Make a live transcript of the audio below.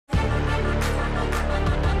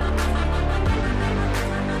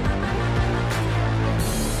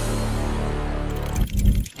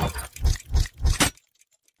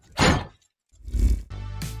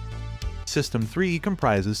System 3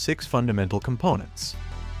 comprises 6 fundamental components.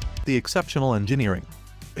 The exceptional engineering,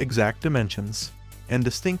 exact dimensions, and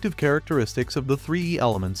distinctive characteristics of the 3E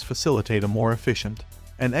elements facilitate a more efficient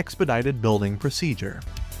and expedited building procedure.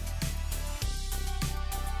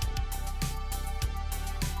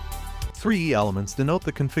 3E elements denote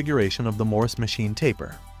the configuration of the Morse machine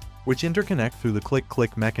taper, which interconnect through the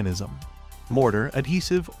click-click mechanism. Mortar,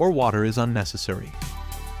 adhesive, or water is unnecessary.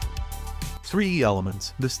 3E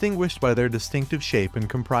elements, distinguished by their distinctive shape and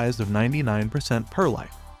comprised of 99%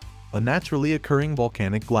 perlite, a naturally occurring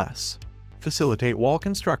volcanic glass, facilitate wall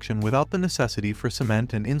construction without the necessity for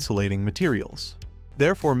cement and insulating materials,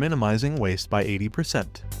 therefore minimizing waste by 80%.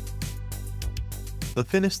 The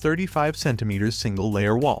thinnest 35 cm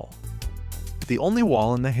single-layer wall. The only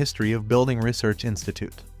wall in the history of Building Research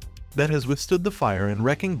Institute that has withstood the fire and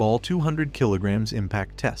wrecking ball 200 kg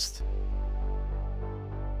impact test.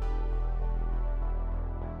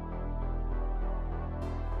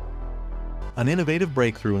 An innovative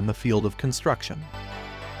breakthrough in the field of construction.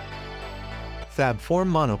 FabForm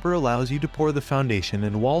MONOPOUR allows you to pour the foundation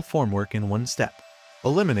and wall formwork in one step,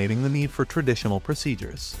 eliminating the need for traditional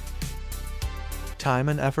procedures. Time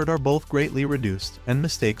and effort are both greatly reduced, and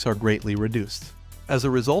mistakes are greatly reduced as a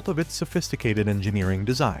result of its sophisticated engineering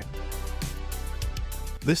design.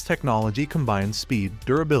 This technology combines speed,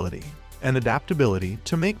 durability, and adaptability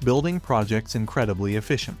to make building projects incredibly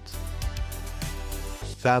efficient.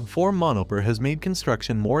 FabForm MONOPOUR has made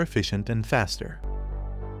construction more efficient and faster.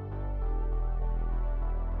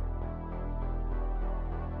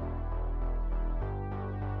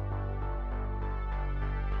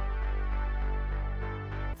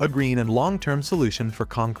 A green and long-term solution for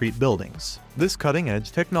concrete buildings. This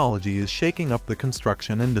cutting-edge technology is shaking up the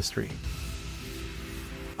construction industry.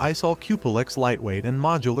 ISOLCUPOLEX lightweight and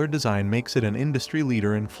modular design makes it an industry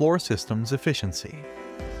leader in floor systems efficiency.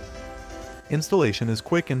 Installation is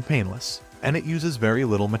quick and painless, and it uses very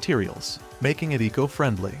little materials, making it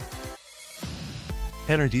eco-friendly.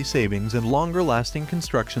 Energy savings and longer-lasting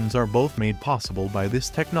constructions are both made possible by this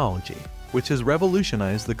technology, which has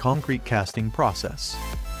revolutionized the concrete casting process.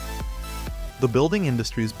 The building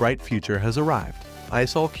industry's bright future has arrived.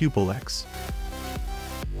 ISOLCUPOLEX.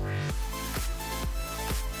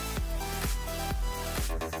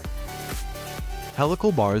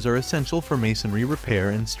 Helical bars are essential for masonry repair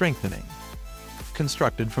and strengthening.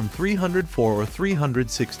 Constructed from 304 or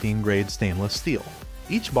 316 grade stainless steel,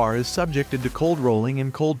 each bar is subjected to cold rolling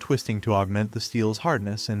and cold twisting to augment the steel's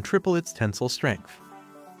hardness and triple its tensile strength.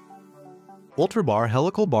 Ultrabar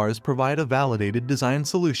helical bars provide a validated design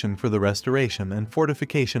solution for the restoration and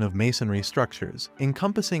fortification of masonry structures,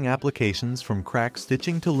 encompassing applications from crack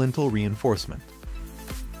stitching to lintel reinforcement.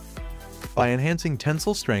 By enhancing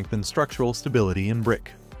tensile strength and structural stability in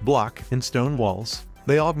brick, block, and stone walls,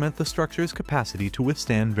 they augment the structure's capacity to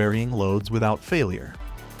withstand varying loads without failure.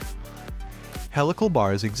 Helical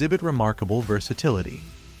bars exhibit remarkable versatility.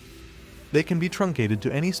 They can be truncated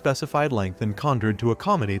to any specified length and contoured to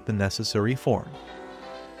accommodate the necessary form.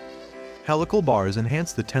 Helical bars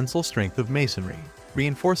enhance the tensile strength of masonry,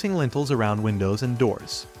 reinforcing lintels around windows and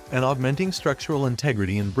doors, and augmenting structural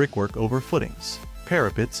integrity in brickwork over footings,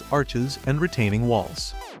 parapets, arches, and retaining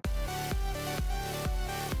walls.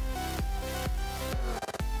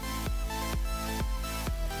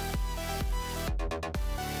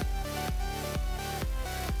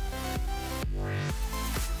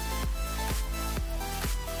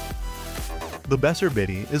 The BESSER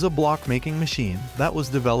BIDI is a block-making machine that was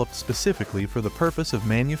developed specifically for the purpose of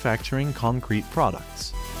manufacturing concrete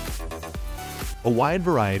products. A wide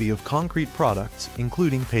variety of concrete products,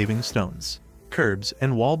 including paving stones, curbs,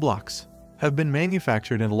 and wall blocks, have been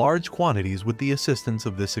manufactured in large quantities with the assistance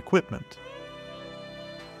of this equipment.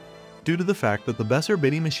 Due to the fact that the BESSER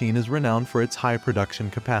BIDI machine is renowned for its high production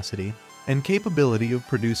capacity and capability of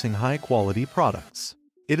producing high-quality products,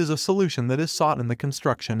 it is a solution that is sought in the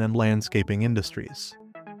construction and landscaping industries.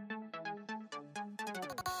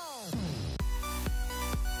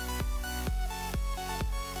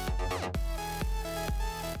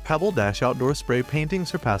 PEBBLE outdoor spray painting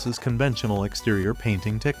surpasses conventional exterior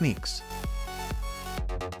painting techniques.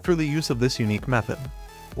 Through the use of this unique method,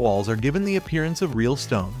 walls are given the appearance of real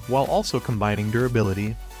stone while also combining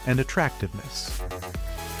durability and attractiveness.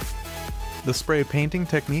 The spray painting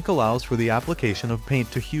technique allows for the application of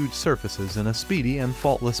paint to huge surfaces in a speedy and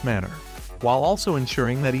faultless manner, while also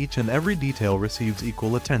ensuring that each and every detail receives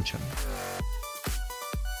equal attention.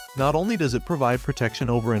 Not only does it provide protection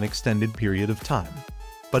over an extended period of time,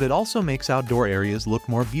 but it also makes outdoor areas look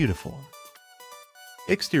more beautiful.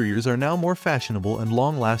 Exteriors are now more fashionable and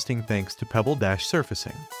long-lasting thanks to PEBBLE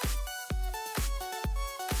surfacing.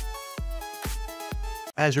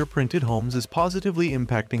 AZURE Printed Homes is positively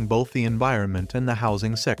impacting both the environment and the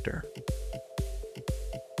housing sector.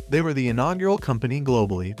 They were the inaugural company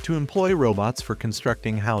globally to employ robots for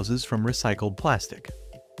constructing houses from recycled plastic.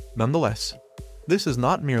 Nonetheless, this is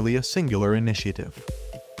not merely a singular initiative.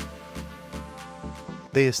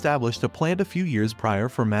 They established a plant a few years prior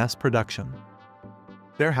for mass production.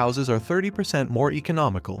 Their houses are 30% more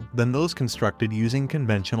economical than those constructed using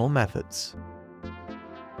conventional methods.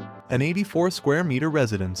 An 84 square meter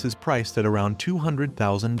residence is priced at around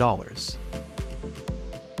 $200,000.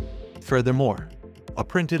 Furthermore, a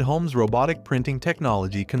printed home's robotic printing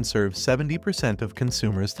technology conserves 70% of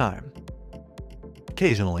consumers' time.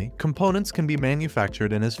 Occasionally, components can be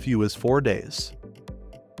manufactured in as few as 4 days.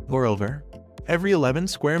 Moreover, every 11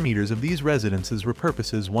 square meters of these residences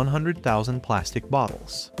repurposes 100,000 plastic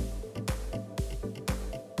bottles.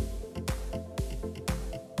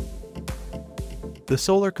 The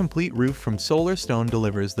Solar Complete Roof from SOLARSTONE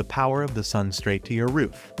delivers the power of the sun straight to your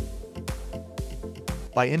roof.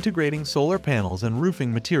 By integrating solar panels and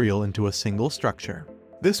roofing material into a single structure,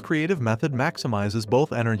 this creative method maximizes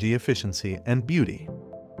both energy efficiency and beauty.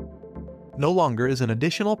 No longer is an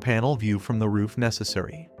additional panel view from the roof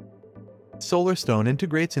necessary. SOLARSTONE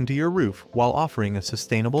integrates into your roof while offering a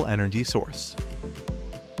sustainable energy source.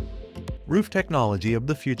 Roof technology of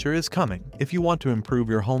the future is coming if you want to improve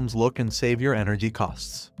your home's look and save your energy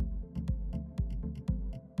costs.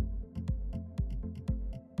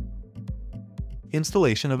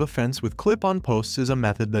 Installation of a fence with clip-on posts is a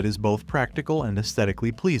method that is both practical and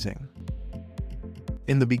aesthetically pleasing.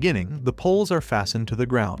 In the beginning, the poles are fastened to the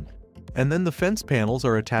ground, and then the fence panels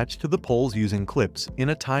are attached to the poles using clips in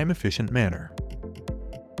a time-efficient manner.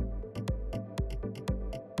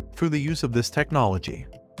 Through the use of this technology,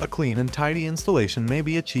 a clean and tidy installation may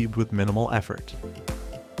be achieved with minimal effort.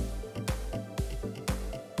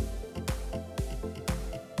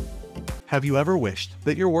 Have you ever wished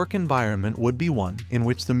that your work environment would be one in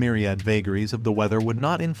which the myriad vagaries of the weather would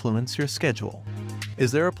not influence your schedule?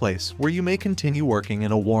 Is there a place where you may continue working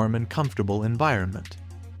in a warm and comfortable environment,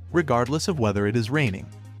 regardless of whether it is raining,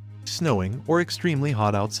 snowing, or extremely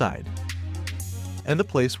hot outside? And a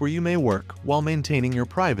place where you may work while maintaining your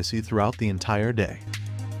privacy throughout the entire day?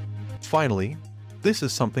 Finally, this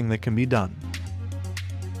is something that can be done.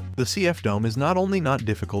 The CF Dome is not only not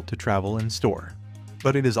difficult to travel and store,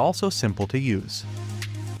 but it is also simple to use.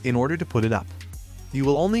 In order to put it up, you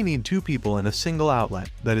will only need 2 people and a single outlet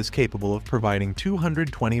that is capable of providing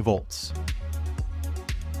 220 volts.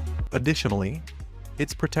 Additionally,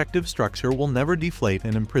 its protective structure will never deflate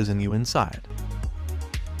and imprison you inside.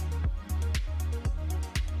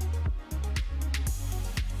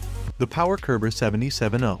 The PowerCurber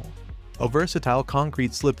 770, a versatile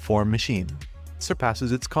concrete slip-form machine,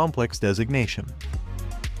 surpasses its complex designation.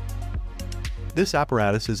 This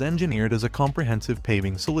apparatus is engineered as a comprehensive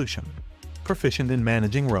paving solution, proficient in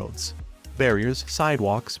managing roads, barriers,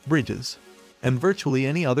 sidewalks, bridges, and virtually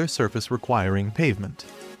any other surface requiring pavement.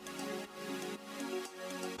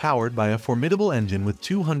 Powered by a formidable engine with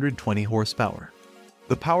 220 horsepower,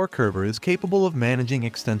 the PowerCurber is capable of managing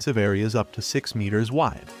extensive areas up to 6 meters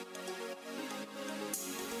wide.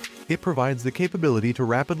 It provides the capability to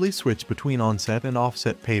rapidly switch between onset and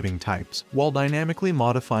offset paving types while dynamically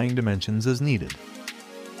modifying dimensions as needed.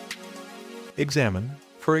 Examine,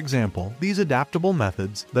 for example, these adaptable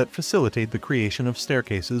methods that facilitate the creation of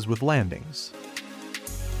staircases with landings.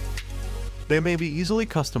 They may be easily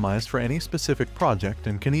customized for any specific project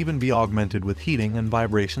and can even be augmented with heating and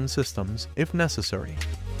vibration systems if necessary.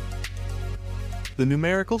 The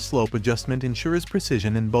numerical slope adjustment ensures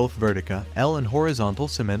precision in both vertical and horizontal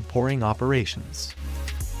cement pouring operations.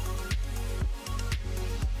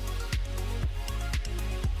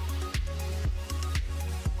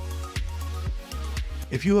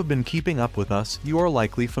 If you have been keeping up with us, you are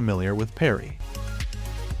likely familiar with PERI.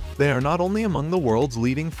 They are not only among the world's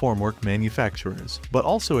leading formwork manufacturers, but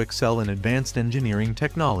also excel in advanced engineering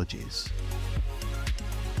technologies.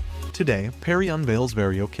 Today, PERI unveils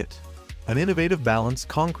VARIOKIT, an innovative balanced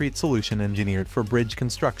concrete solution engineered for bridge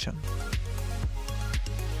construction.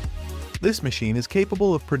 This machine is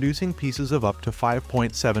capable of producing pieces of up to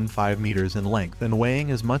 5.75 meters in length and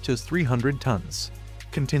weighing as much as 300 tons,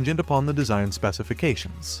 contingent upon the design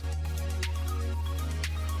specifications.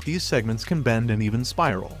 These segments can bend and even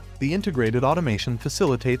spiral. The integrated automation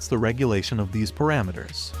facilitates the regulation of these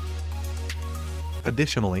parameters.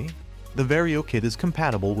 Additionally, the VARIOKIT is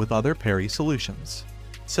compatible with other PERI solutions,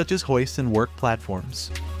 such as hoist and work platforms.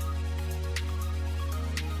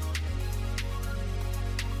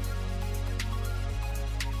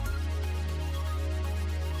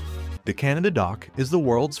 The Canada dock is the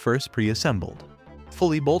world's first pre-assembled,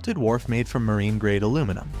 fully bolted wharf made from marine-grade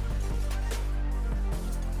aluminum.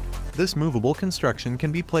 This movable construction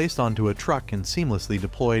can be placed onto a truck and seamlessly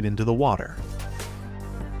deployed into the water.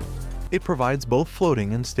 It provides both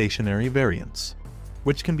floating and stationary variants,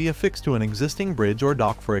 which can be affixed to an existing bridge or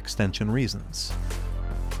dock for extension reasons.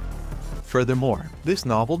 Furthermore, this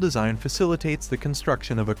novel design facilitates the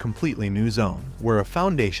construction of a completely new zone, where a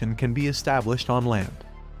foundation can be established on land,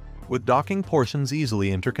 with docking portions easily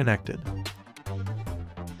interconnected.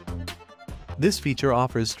 This feature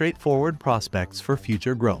offers straightforward prospects for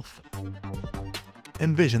future growth.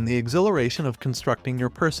 Envision the exhilaration of constructing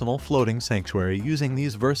your personal floating sanctuary using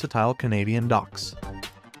these versatile Canadian docks.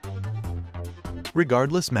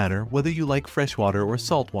 Regardless matter whether you like freshwater or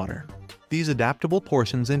saltwater, these adaptable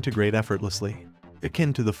portions integrate effortlessly,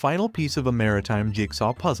 akin to the final piece of a maritime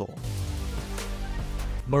jigsaw puzzle.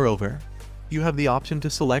 Moreover, you have the option to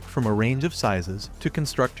select from a range of sizes to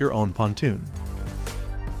construct your own pontoon.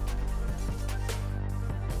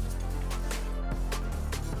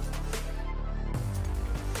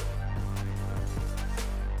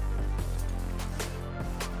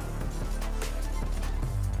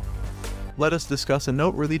 Let us discuss a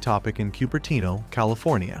noteworthy topic in Cupertino,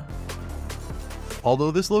 California. Although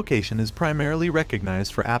this location is primarily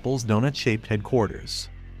recognized for Apple's donut-shaped headquarters,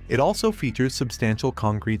 it also features substantial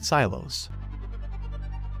concrete silos.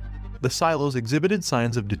 The silos exhibited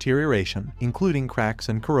signs of deterioration, including cracks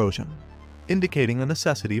and corrosion, indicating a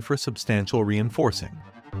necessity for substantial reinforcing.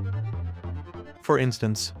 For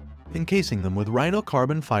instance, encasing them with RHINO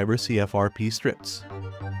carbon fiber CFRP strips.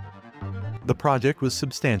 The project was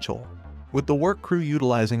substantial, with the work crew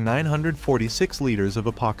utilizing 946 liters of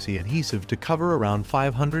epoxy adhesive to cover around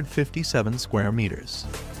 557 square meters.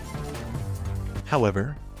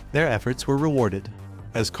 However, their efforts were rewarded,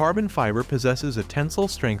 as carbon fiber possesses a tensile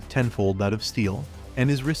strength tenfold that of steel and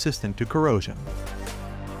is resistant to corrosion.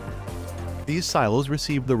 These silos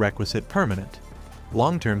received the requisite permanent,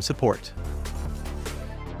 long-term support.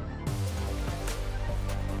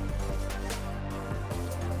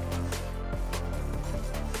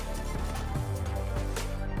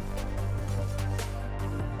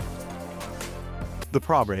 The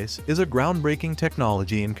ProBrace is a groundbreaking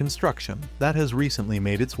technology in construction that has recently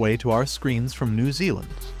made its way to our screens from New Zealand.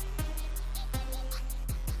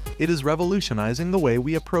 It is revolutionizing the way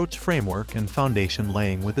we approach framework and foundation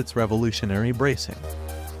laying with its revolutionary bracing.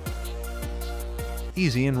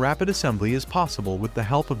 Easy and rapid assembly is possible with the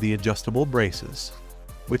help of the adjustable braces,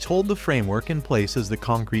 which hold the framework in place as the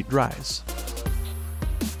concrete dries.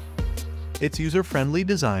 Its user-friendly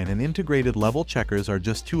design and integrated level checkers are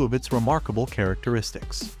just two of its remarkable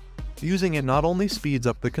characteristics. Using it not only speeds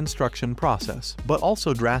up the construction process, but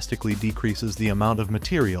also drastically decreases the amount of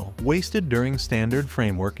material wasted during standard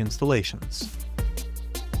framework installations.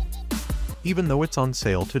 Even though it's on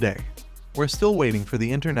sale today, we're still waiting for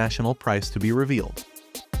the international price to be revealed.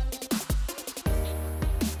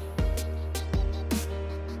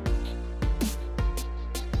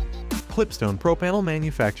 CLIPSTONE ProPanel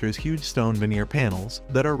manufactures huge stone veneer panels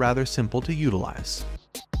that are rather simple to utilize.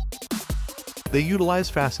 They utilize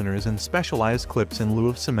fasteners and specialized clips in lieu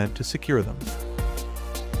of cement to secure them.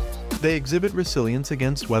 They exhibit resilience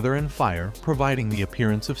against weather and fire, providing the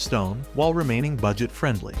appearance of stone while remaining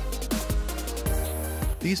budget-friendly.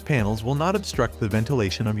 These panels will not obstruct the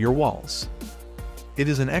ventilation of your walls. It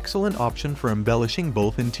is an excellent option for embellishing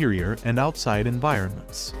both interior and outside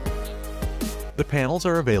environments. The panels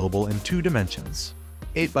are available in two dimensions,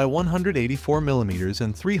 8 by 184 mm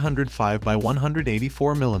and 305 by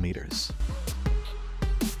 184 mm.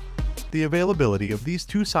 The availability of these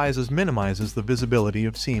two sizes minimizes the visibility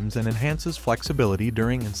of seams and enhances flexibility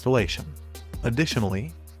during installation.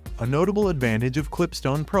 Additionally, a notable advantage of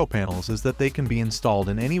CLIPSTONE ProPanels is that they can be installed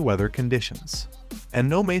in any weather conditions, and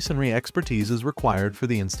no masonry expertise is required for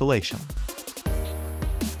the installation.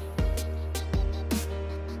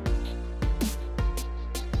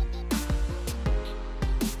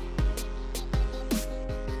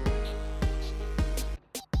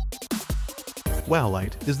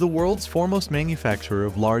 WEHOLITE is the world's foremost manufacturer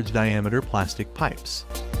of large-diameter plastic pipes.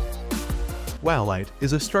 WEHOLITE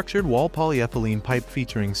is a structured wall polyethylene pipe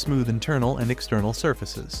featuring smooth internal and external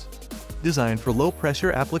surfaces, designed for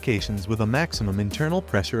low-pressure applications with a maximum internal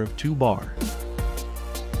pressure of 2 bar.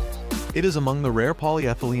 It is among the rare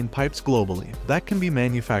polyethylene pipes globally that can be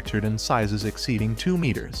manufactured in sizes exceeding 2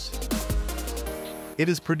 meters. It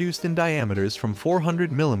is produced in diameters from 400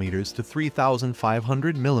 mm to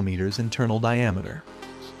 3,500 mm internal diameter.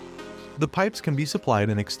 The pipes can be supplied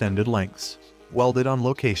in extended lengths, welded on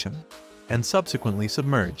location, and subsequently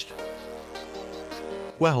submerged.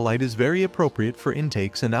 WEHOLITE is very appropriate for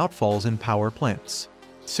intakes and outfalls in power plants,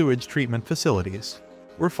 sewage treatment facilities,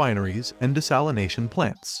 refineries, and desalination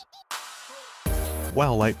plants.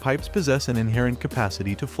 WEHOLITE pipes possess an inherent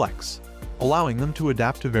capacity to flex, allowing them to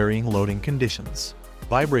adapt to varying loading conditions,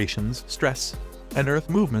 vibrations, stress, and earth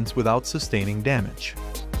movements without sustaining damage.